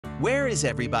Where is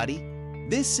everybody?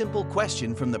 This simple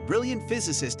question from the brilliant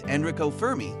physicist Enrico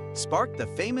Fermi sparked the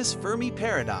famous Fermi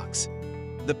Paradox.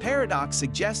 The paradox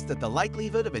suggests that the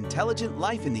likelihood of intelligent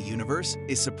life in the universe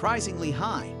is surprisingly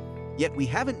high, yet we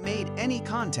haven't made any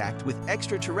contact with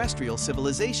extraterrestrial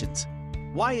civilizations.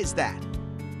 Why is that?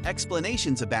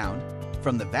 Explanations abound,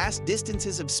 from the vast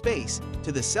distances of space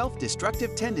to the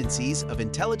self-destructive tendencies of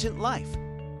intelligent life.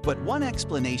 But one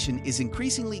explanation is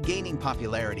increasingly gaining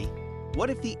popularity. What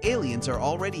if the aliens are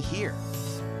already here?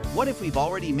 What if we've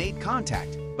already made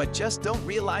contact, but just don't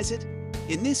realize it?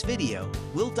 In this video,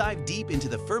 we'll dive deep into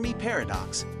the Fermi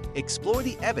Paradox, explore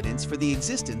the evidence for the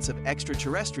existence of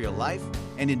extraterrestrial life,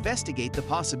 and investigate the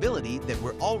possibility that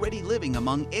we're already living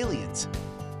among aliens.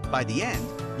 By the end,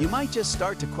 you might just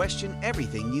start to question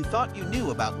everything you thought you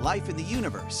knew about life in the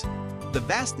universe. The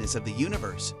vastness of the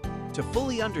universe. To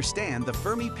fully understand the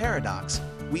Fermi Paradox,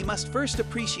 we must first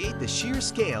appreciate the sheer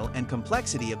scale and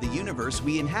complexity of the universe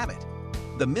we inhabit.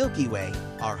 The Milky Way,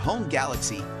 our home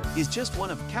galaxy, is just one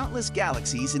of countless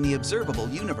galaxies in the observable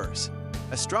universe.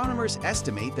 Astronomers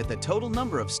estimate that the total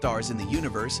number of stars in the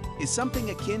universe is something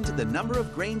akin to the number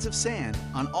of grains of sand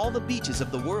on all the beaches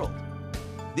of the world.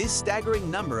 This staggering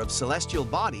number of celestial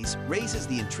bodies raises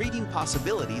the intriguing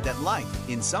possibility that life,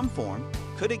 in some form,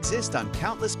 could exist on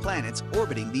countless planets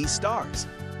orbiting these stars.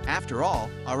 After all,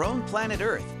 our own planet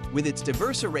Earth, with its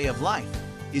diverse array of life,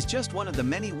 is just one of the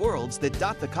many worlds that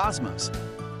dot the cosmos.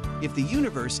 If the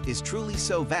universe is truly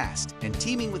so vast and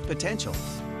teeming with potential,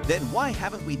 then why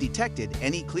haven't we detected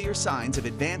any clear signs of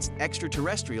advanced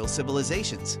extraterrestrial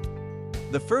civilizations?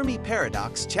 The Fermi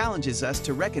Paradox challenges us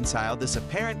to reconcile this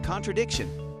apparent contradiction,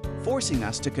 forcing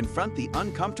us to confront the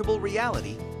uncomfortable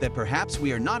reality that perhaps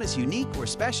we are not as unique or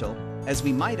special as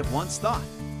we might have once thought.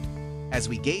 As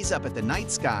we gaze up at the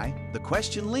night sky, the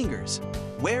question lingers: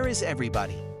 where is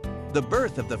everybody? The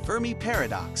birth of the Fermi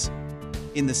Paradox.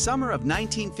 In the summer of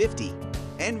 1950,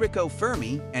 Enrico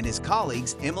Fermi and his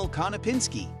colleagues Emil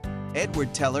Konopinski,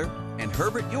 Edward Teller, and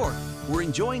Herbert York were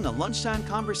enjoying a lunchtime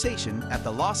conversation at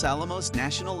the Los Alamos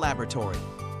National Laboratory.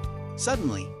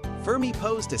 Suddenly, Fermi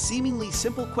posed a seemingly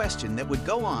simple question that would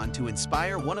go on to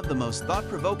inspire one of the most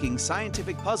thought-provoking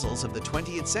scientific puzzles of the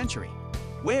 20th century.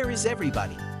 Where is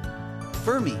everybody?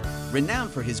 Fermi,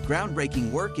 renowned for his groundbreaking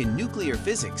work in nuclear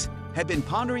physics, had been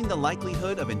pondering the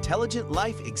likelihood of intelligent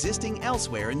life existing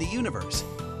elsewhere in the universe.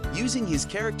 Using his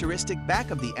characteristic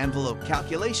back-of-the-envelope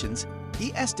calculations,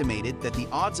 he estimated that the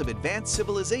odds of advanced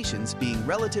civilizations being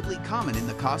relatively common in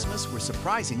the cosmos were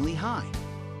surprisingly high.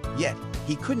 Yet,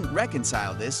 he couldn't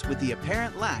reconcile this with the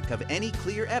apparent lack of any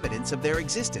clear evidence of their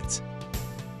existence.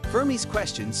 Fermi's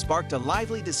question sparked a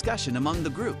lively discussion among the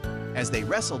group as they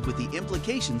wrestled with the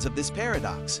implications of this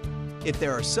paradox. If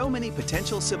there are so many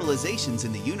potential civilizations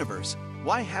in the universe,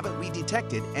 why haven't we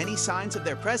detected any signs of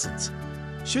their presence?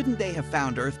 Shouldn't they have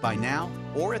found Earth by now,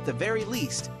 or at the very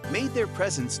least, made their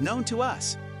presence known to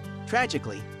us?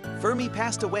 Tragically, Fermi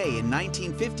passed away in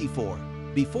 1954,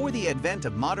 before the advent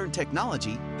of modern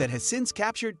technology that has since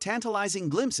captured tantalizing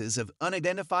glimpses of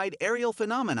unidentified aerial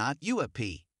phenomena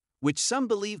 (UAP), which some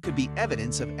believe could be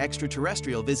evidence of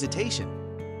extraterrestrial visitation.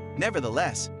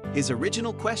 Nevertheless, his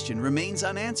original question remains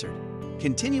unanswered,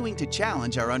 continuing to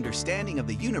challenge our understanding of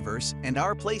the universe and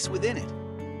our place within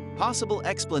it. Possible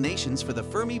explanations for the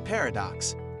Fermi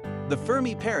Paradox. The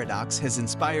Fermi Paradox has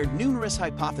inspired numerous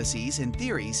hypotheses and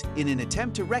theories in an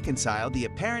attempt to reconcile the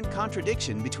apparent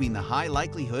contradiction between the high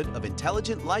likelihood of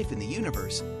intelligent life in the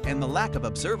universe and the lack of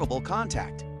observable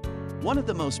contact. One of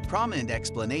the most prominent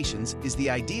explanations is the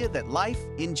idea that life,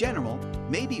 in general,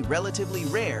 may be relatively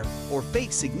rare or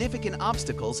face significant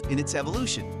obstacles in its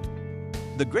evolution.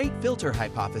 The Great Filter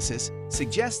hypothesis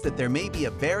suggests that there may be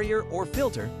a barrier or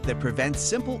filter that prevents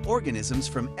simple organisms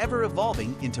from ever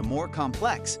evolving into more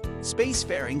complex,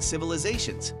 spacefaring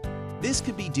civilizations. This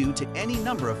could be due to any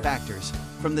number of factors,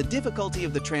 from the difficulty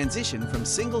of the transition from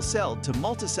single-celled to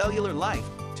multicellular life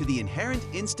to the inherent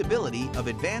instability of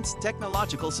advanced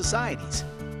technological societies.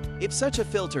 If such a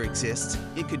filter exists,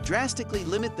 it could drastically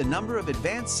limit the number of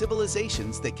advanced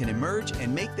civilizations that can emerge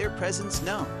and make their presence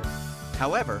known.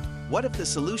 However, what if the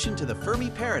solution to the Fermi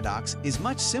Paradox is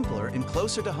much simpler and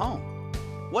closer to home?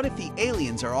 What if the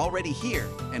aliens are already here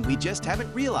and we just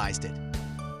haven't realized it?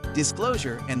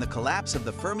 Disclosure and the collapse of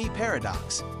the Fermi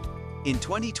Paradox. In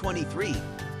 2023,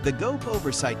 the GOP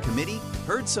Oversight Committee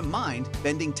heard some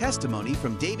mind-bending testimony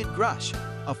from David Grush,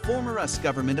 a former US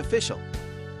government official.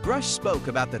 Grush spoke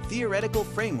about the theoretical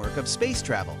framework of space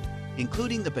travel,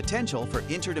 including the potential for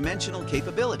interdimensional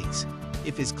capabilities.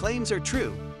 If his claims are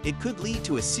true, it could lead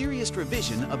to a serious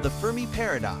revision of the Fermi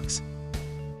Paradox.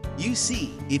 You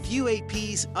see, if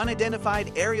UAP's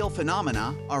unidentified aerial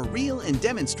phenomena are real and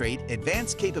demonstrate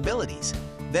advanced capabilities,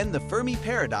 then the Fermi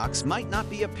paradox might not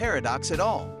be a paradox at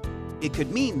all. It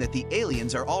could mean that the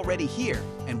aliens are already here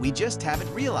and we just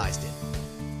haven't realized it.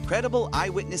 Credible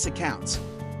eyewitness accounts.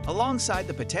 Alongside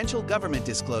the potential government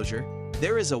disclosure,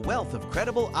 there is a wealth of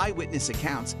credible eyewitness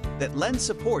accounts that lend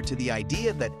support to the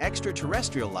idea that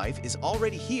extraterrestrial life is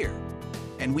already here,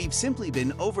 and we've simply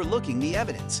been overlooking the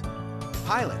evidence.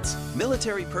 Pilots,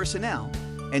 military personnel,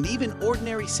 and even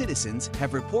ordinary citizens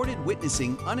have reported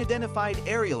witnessing unidentified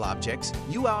aerial objects,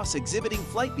 UAS, exhibiting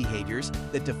flight behaviors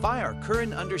that defy our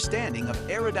current understanding of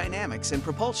aerodynamics and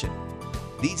propulsion.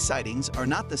 These sightings are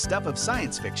not the stuff of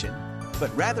science fiction,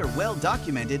 but rather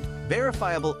well-documented,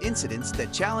 verifiable incidents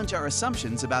that challenge our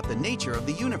assumptions about the nature of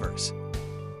the universe.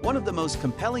 One of the most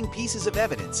compelling pieces of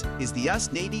evidence is the US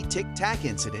Navy Tic Tac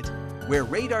incident, where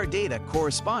radar data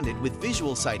corresponded with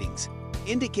visual sightings,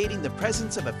 indicating the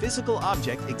presence of a physical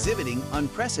object exhibiting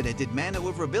unprecedented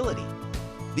maneuverability.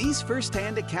 These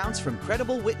first-hand accounts from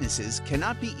credible witnesses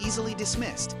cannot be easily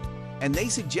dismissed, and they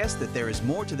suggest that there is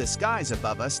more to the skies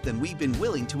above us than we've been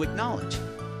willing to acknowledge.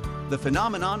 The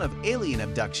phenomenon of alien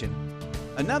abduction.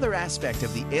 Another aspect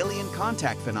of the alien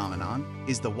contact phenomenon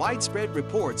is the widespread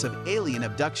reports of alien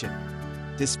abduction.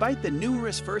 Despite the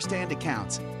numerous first-hand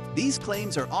accounts, these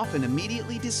claims are often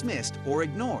immediately dismissed or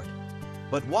ignored.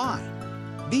 But why?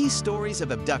 These stories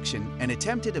of abduction and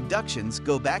attempted abductions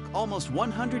go back almost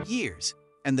 100 years,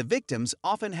 and the victims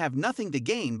often have nothing to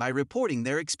gain by reporting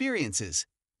their experiences.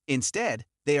 Instead,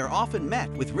 they are often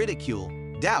met with ridicule,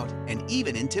 doubt, and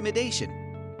even intimidation.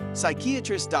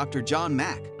 Psychiatrist Dr. John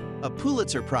Mack, a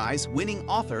Pulitzer Prize-winning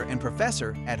author and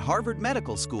professor at Harvard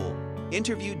Medical School,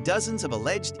 interviewed dozens of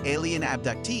alleged alien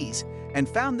abductees and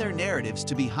found their narratives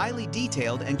to be highly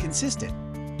detailed and consistent,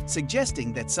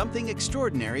 suggesting that something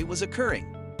extraordinary was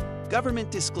occurring.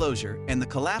 Government disclosure and the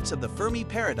collapse of the Fermi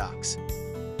paradox.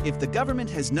 If the government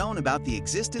has known about the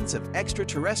existence of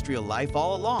extraterrestrial life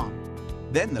all along,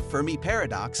 then the Fermi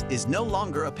paradox is no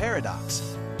longer a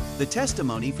paradox. The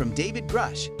testimony from David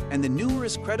Grush and the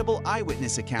numerous credible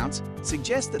eyewitness accounts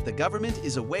suggest that the government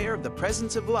is aware of the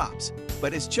presence of UAPs,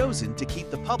 but has chosen to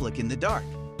keep the public in the dark.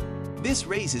 This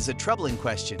raises a troubling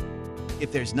question.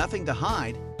 If there's nothing to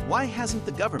hide, why hasn't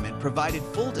the government provided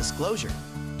full disclosure?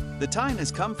 The time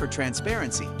has come for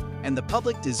transparency, and the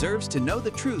public deserves to know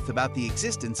the truth about the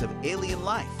existence of alien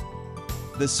life.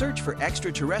 The search for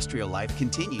extraterrestrial life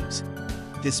continues.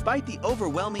 Despite the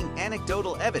overwhelming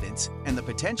anecdotal evidence and the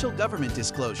potential government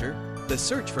disclosure, the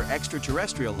search for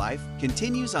extraterrestrial life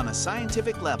continues on a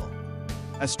scientific level.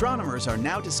 Astronomers are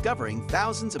now discovering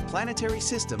thousands of planetary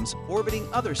systems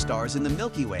orbiting other stars in the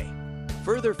Milky Way,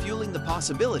 further fueling the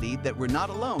possibility that we're not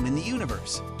alone in the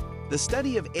universe. The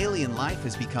study of alien life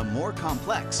has become more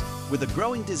complex, with a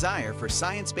growing desire for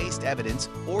science-based evidence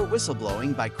or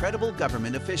whistleblowing by credible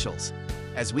government officials.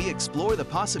 As we explore the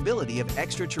possibility of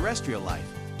extraterrestrial life,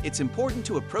 it's important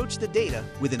to approach the data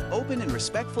with an open and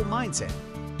respectful mindset,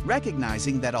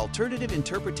 recognizing that alternative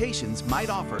interpretations might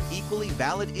offer equally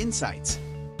valid insights.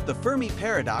 The Fermi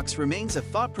paradox remains a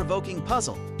thought-provoking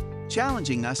puzzle,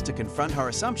 challenging us to confront our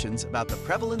assumptions about the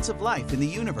prevalence of life in the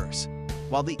universe.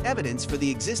 While the evidence for the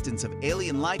existence of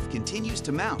alien life continues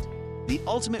to mount, the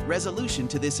ultimate resolution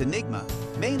to this enigma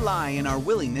may lie in our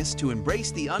willingness to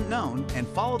embrace the unknown and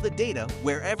follow the data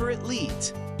wherever it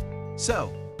leads. So,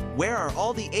 where are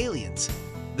all the aliens?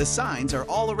 The signs are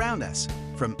all around us,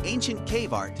 from ancient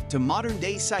cave art to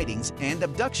modern-day sightings and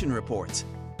abduction reports.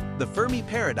 The Fermi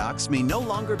paradox may no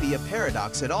longer be a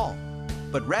paradox at all,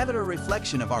 but rather a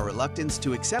reflection of our reluctance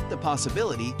to accept the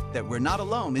possibility that we're not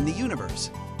alone in the universe.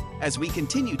 As we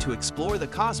continue to explore the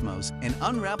cosmos and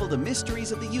unravel the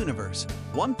mysteries of the universe,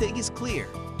 one thing is clear: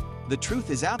 the truth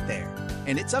is out there,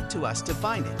 and it's up to us to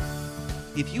find it.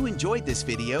 If you enjoyed this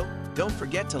video, don't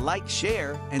forget to like,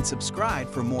 share, and subscribe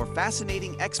for more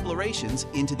fascinating explorations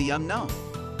into the unknown.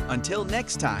 Until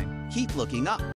next time, keep looking up.